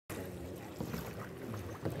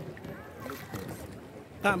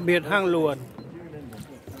Tạm biệt hang luồn.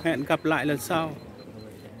 Hẹn gặp lại lần sau.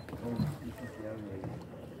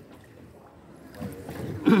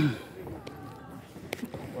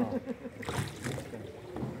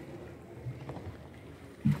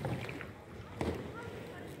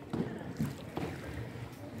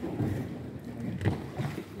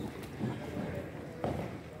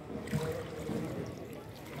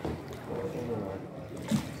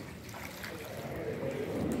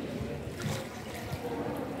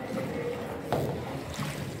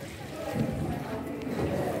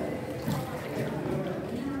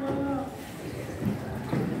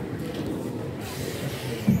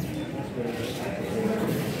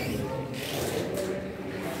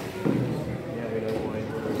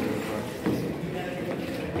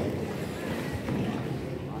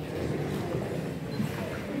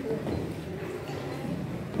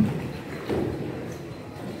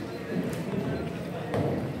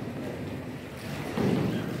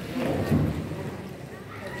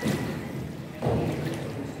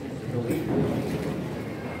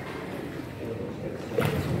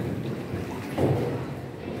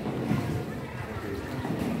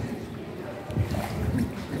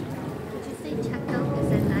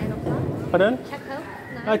 Pardon?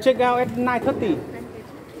 Check out at 9:30.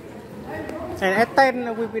 And at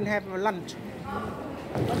 10 we will have lunch.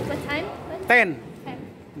 What time? 10. 10.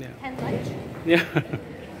 Yeah. 10 lunch? Yeah.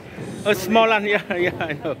 A small lunch, yeah, I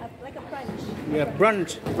know. Like a brunch. Yeah,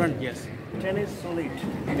 brunch, yes. 10 is solid.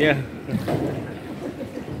 Yeah.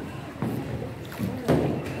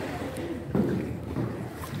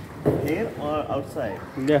 Here or outside?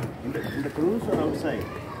 Yeah. In the cruise or outside?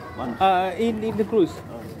 In the cruise.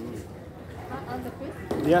 On the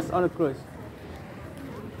cruise? Yes, on the cruise.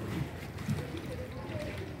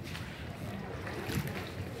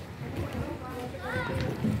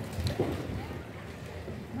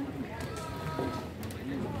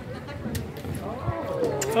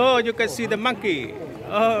 Oh, you can see the monkey.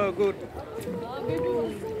 Oh, good.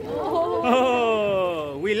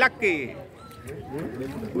 Oh, we lucky.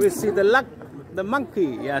 We see the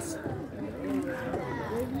monkey. Yes.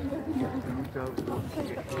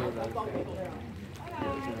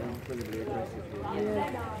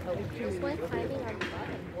 Just went hiding on the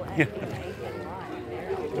bottom. Yeah.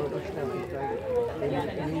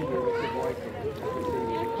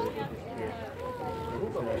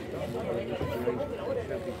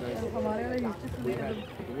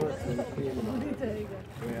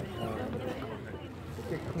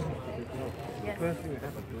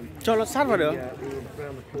 Cho nó sát vào được.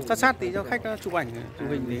 Sát tí cho khách nó chụp ảnh, chụp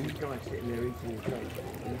hình tí.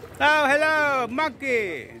 Oh, hello,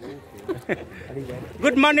 monkey.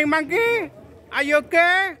 Good morning, monkey. Are you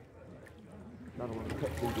okay?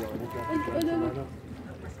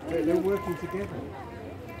 They're working together.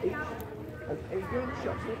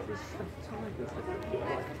 Shops like this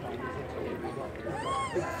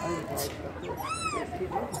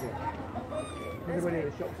everybody in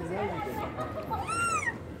the shops is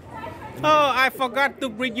Oh, I forgot to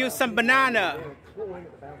bring you some banana. Don't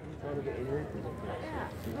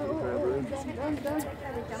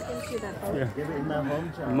try to jump into that boat. Yeah. in my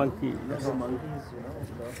hometown. Monkey. There's the monkeys,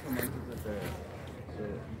 lots of monkeys are there. So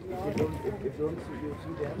if you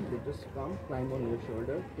see them, they just come, climb on your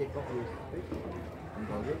shoulder, take off your stick and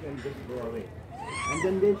goggles and just go away. And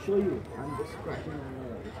then they show you. I'm just scratching on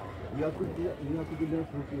your. You have to give them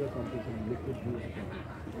fruity or something, some liquid juice.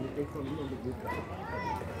 And you take from me on the good side.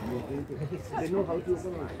 And you drink it. They know how to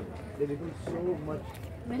open it. They become so much.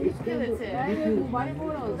 Many individuals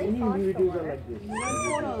are like this.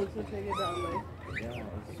 Yeah,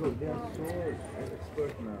 so they are so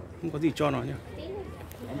expert now. Không có gì cho nó nhá.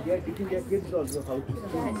 And they are teaching their kids also how to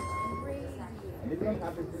swim. And they don't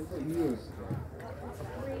have it for years.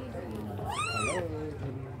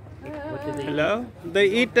 Hello. They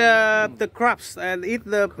eat the crabs and eat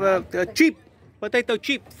the chip, potato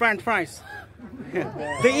chip, French fries.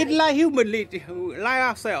 They eat like human, like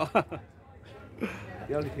ourselves.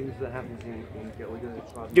 The only things that happens in the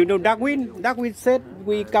You know Darwin? Darwin said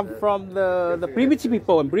we come from the primitive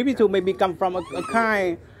people, and primitive maybe come from a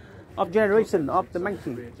kind of generation of the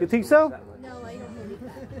monkey. You think so? No, I don't believe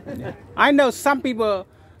that. I know some people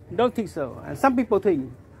don't think so, and some people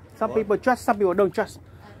think. Some people trust, some people don't trust.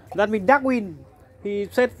 That with Darwin, he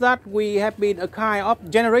said that we have been a kind of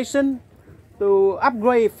generation to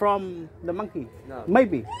upgrade from the monkey. No.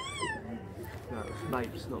 Maybe. No,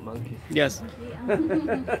 snakes, not monkeys. Yes.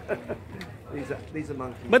 These are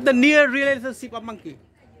monkeys. But the near relationship of monkey.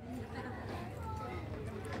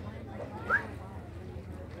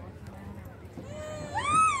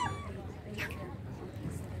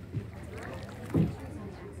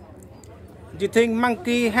 you think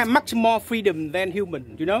monkey have much more freedom than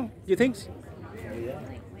human? You know? You think?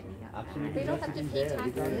 They don't have to pay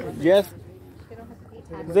taxes. Yes. They don't have to pay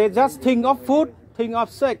taxes. They just think of food, think of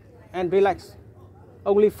sex, and relax.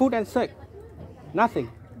 Only food and sex. Nothing.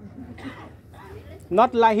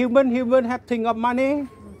 Not like human. Human have think of money,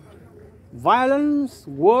 violence,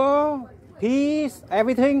 war, peace,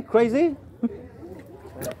 everything crazy.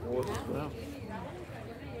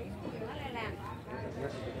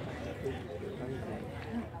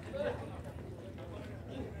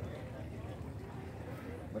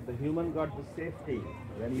 But the human got the safety.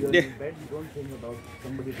 When you are in bed, you don't think about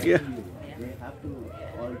somebody touching you. They have to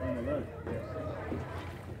all time alert.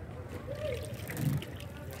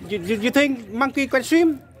 You think monkey can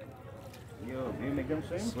swim? You make them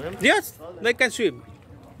swim? Yes, they can swim.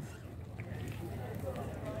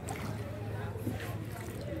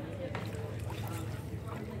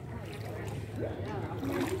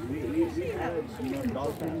 We had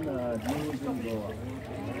dolphin news in Goa.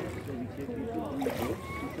 So we take people in the boats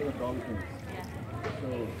to see the dolphins. So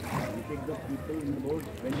we take the people in the boat.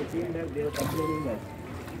 When they came back, they were complaining that,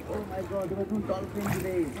 oh my God, there was no dolphin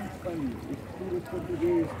today. It's fun. It's too risky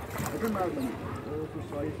today. I don't know. Oh, so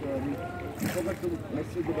sorry, sir. We forgot to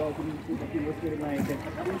message the dolphin. He was getting like that.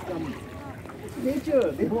 Please come. It's nature.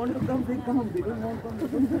 They want to come, they come. They don't want to come, they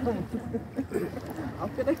don't come. How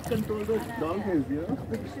can I control those dolphins, you know?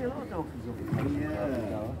 You see a lot of dolphins over here.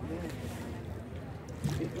 Yeah.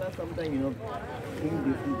 It's not sometimes, you know, in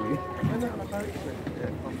different way. I went on a boat trip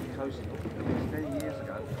off the coast many years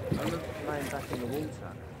ago. I remember laying back in the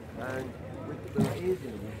water and with the ears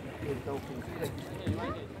in them, the dolphins clicked.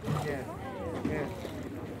 Yeah, yeah.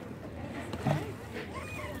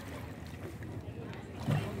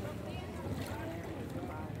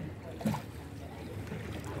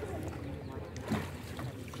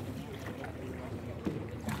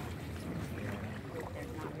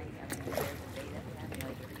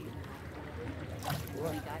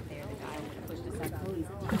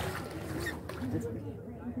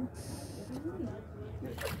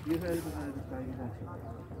 You heard about the David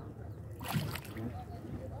Attenborough? Yes.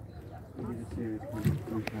 He did a series called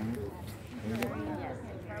Blue Planet.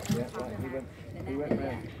 Yeah, he went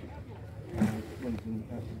round.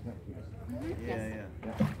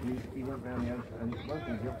 He went round the ocean, and one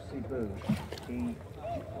thing, the obviously bird, he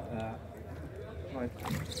tried to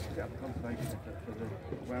set up a conservation effort for the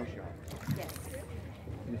whale shark. Yes.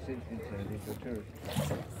 This incident turned into a tourist.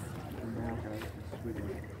 And now goes to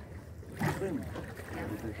swim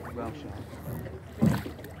with the whale shark.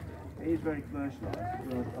 It is very commercialised,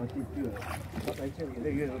 so I did do it. But they tell you,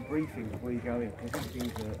 they give a briefing before you go in, because these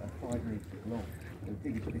things are 5 metres long, the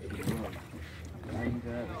biggest fish in the world. And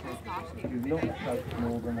you've not approached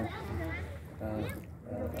more than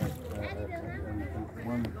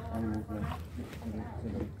one animal to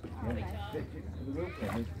the real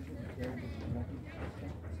problem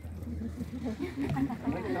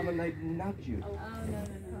they come and they nudge you. Oh, no.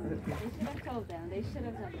 They should have told them. They should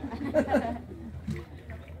have done that.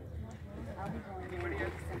 I'll be going there in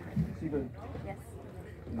December. Yes.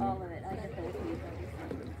 All of it. I get the Philippines every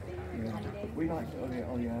summer. 20 days. We like it and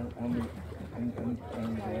we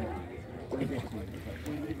get to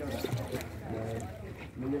we go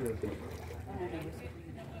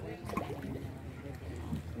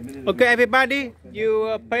Manila. Okay, everybody,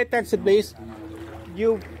 you pay attention, please.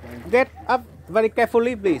 You get up very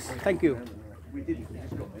carefully, please. Thank you. We didn't. We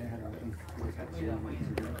just got there.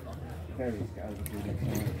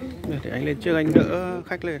 Để anh lên trước, anh đỡ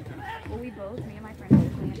khách lên. Well, we both, me and my friend, were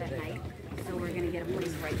playing that night, so we're gonna get a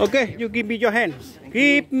place right now. Okay, you give me your hand.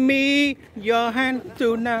 Give me your hand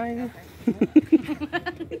tonight.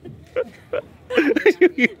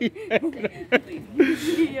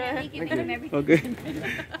 Okay.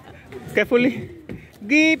 Carefully.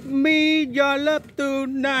 Give me your love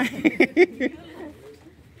tonight.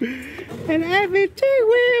 And everything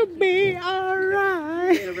will be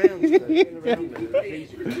alright.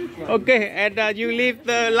 Okay, and you live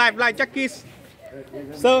the life like Jackie's.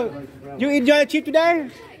 So, you enjoy the trip today?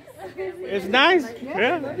 It's nice?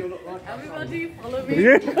 Yeah? Everybody follow me.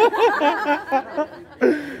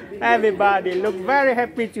 Everybody look very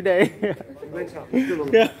happy today. Went up, still on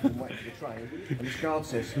the way to the train, and this guard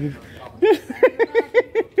says, what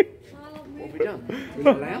have we done? We're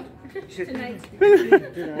not allowed? He said, they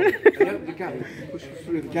opened the gate, pushed us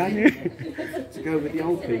through the gate to go with the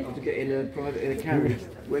old people to get in a carriage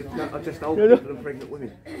with just old people and pregnant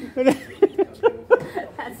women.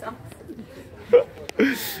 That's awesome.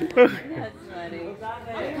 That's